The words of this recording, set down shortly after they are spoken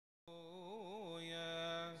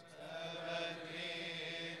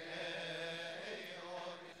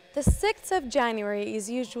The 6th of January is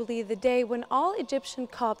usually the day when all Egyptian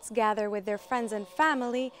Copts gather with their friends and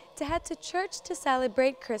family to head to church to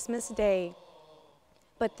celebrate Christmas Day.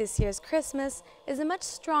 But this year's Christmas is a much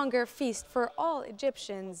stronger feast for all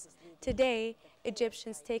Egyptians. Today,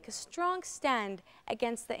 Egyptians take a strong stand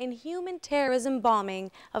against the inhuman terrorism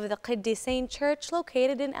bombing of the Qedesayn church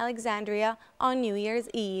located in Alexandria on New Year's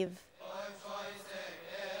Eve.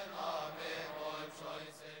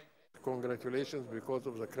 Congratulations because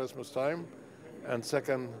of the Christmas time, and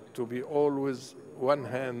second, to be always one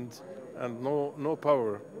hand, and no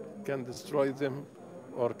power can destroy them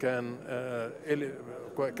or can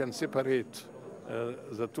separate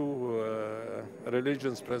the two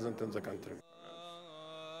religions present in the country.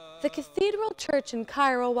 The Cathedral Church in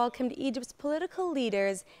Cairo welcomed Egypt's political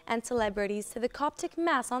leaders and celebrities to the Coptic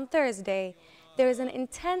Mass on Thursday. There is an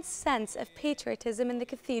intense sense of patriotism in the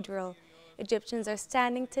cathedral. Egyptians are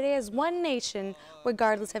standing today as one nation,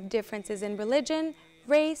 regardless of differences in religion,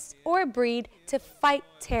 race, or breed, to fight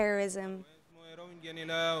terrorism.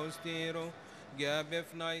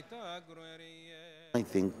 I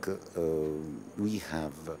think we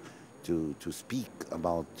have to speak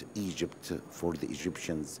about Egypt for the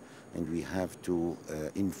Egyptians, and we have to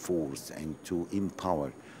enforce and to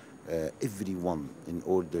empower everyone in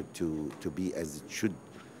order to be as it should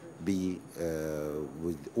be,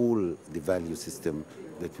 with all the value system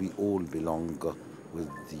that we all belong, with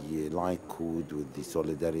the likelihood, with the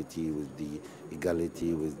solidarity, with the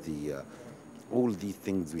equality, with the all these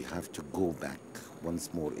things. We have to go back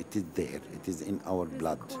once more. It is there, it is in our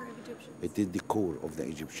blood, it is the core of the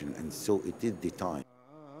Egyptian, and so it is the time.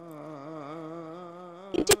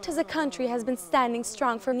 Egypt as a country has been standing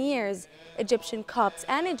strong for years. Egyptian Copts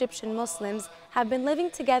and Egyptian Muslims have been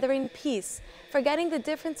living together in peace, forgetting the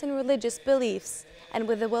difference in religious beliefs. And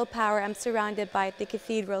with the willpower I'm surrounded by at the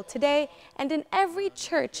cathedral today, and in every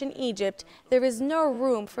church in Egypt, there is no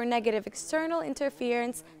room for negative external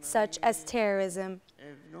interference such as terrorism.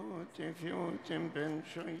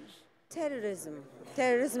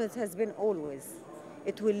 Terrorism it has been always.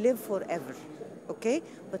 It will live forever, okay?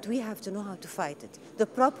 But we have to know how to fight it the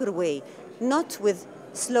proper way, not with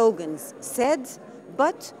slogans said,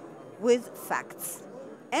 but with facts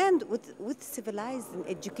and with civilized and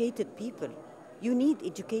educated people. You need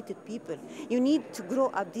educated people. You need to grow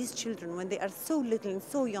up these children when they are so little and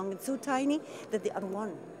so young and so tiny that they are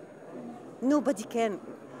one. Nobody can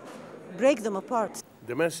break them apart.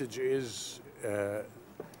 The message is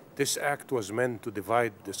this act was meant to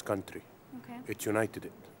divide this country. Okay. It united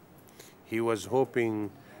it. He was hoping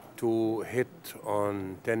to hit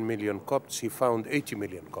on 10 million Copts. He found 80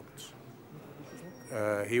 million Copts.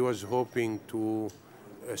 He was hoping to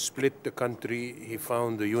split the country. He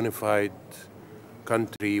found a unified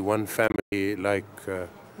country, one family, like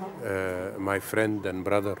my friend and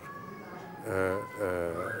brother,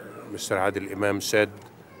 Mr. Adly Imam said,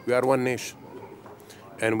 we are one nation.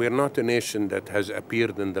 And we're not a nation that has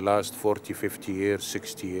appeared in the last 40, 50 years,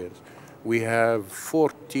 60 years. We have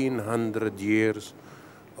 1,400 years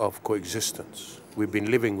of coexistence. We've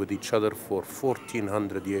been living with each other for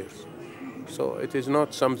 1,400 years. So it is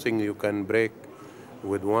not something you can break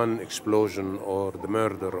with one explosion or the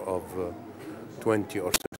murder of 20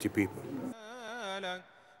 or 30 people.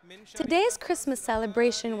 Today's Christmas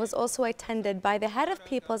celebration was also attended by the head of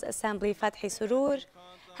People's Assembly Fathi Surur,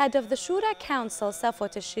 head of the Shura Council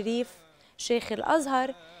Safwat al-Sharif, Sheikh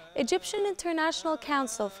al-Azhar, Egyptian International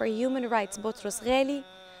Council for Human Rights Boutros Ghali,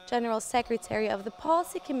 General Secretary of the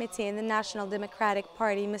Policy Committee in the National Democratic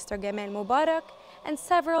Party Mr. Gamal Mubarak, and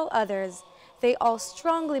several others. They all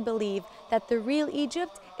strongly believe that the real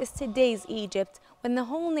Egypt is today's Egypt, when the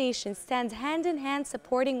whole nation stands hand in hand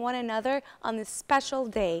supporting one another on this special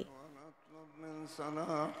day.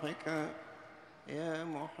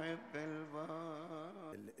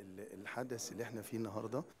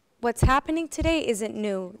 What's happening today isn't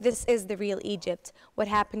new. This is the real Egypt. What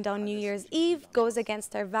happened on New Year's Eve goes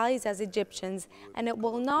against our values as Egyptians, and it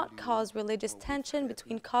will not cause religious tension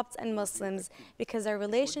between Copts and Muslims, because our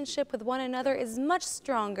relationship with one another is much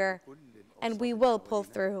stronger, and we will pull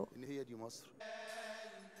through.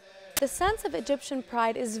 The sense of Egyptian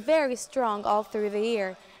pride is very strong all through the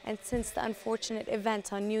year, and since the unfortunate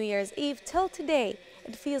event on New Year's Eve till today,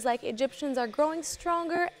 it feels like Egyptians are growing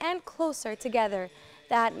stronger and closer together.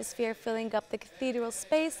 The atmosphere filling up the cathedral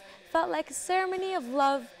space felt like a ceremony of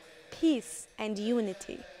love, peace, and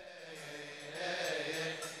unity.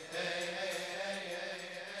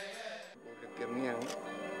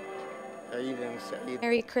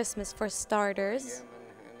 Merry Christmas for starters.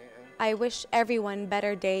 I wish everyone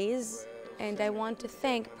better days, and I want to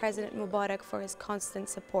thank President Mubarak for his constant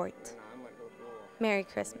support. Merry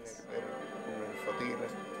Christmas.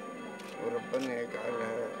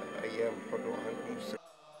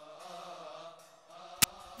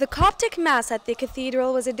 The Coptic Mass at the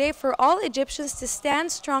cathedral was a day for all Egyptians to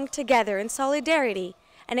stand strong together in solidarity,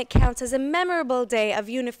 and it counts as a memorable day of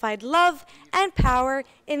unified love and power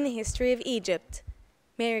in the history of Egypt.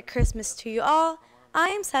 Merry Christmas to you all. I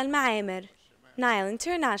am Salma Amer, Nile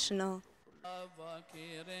International.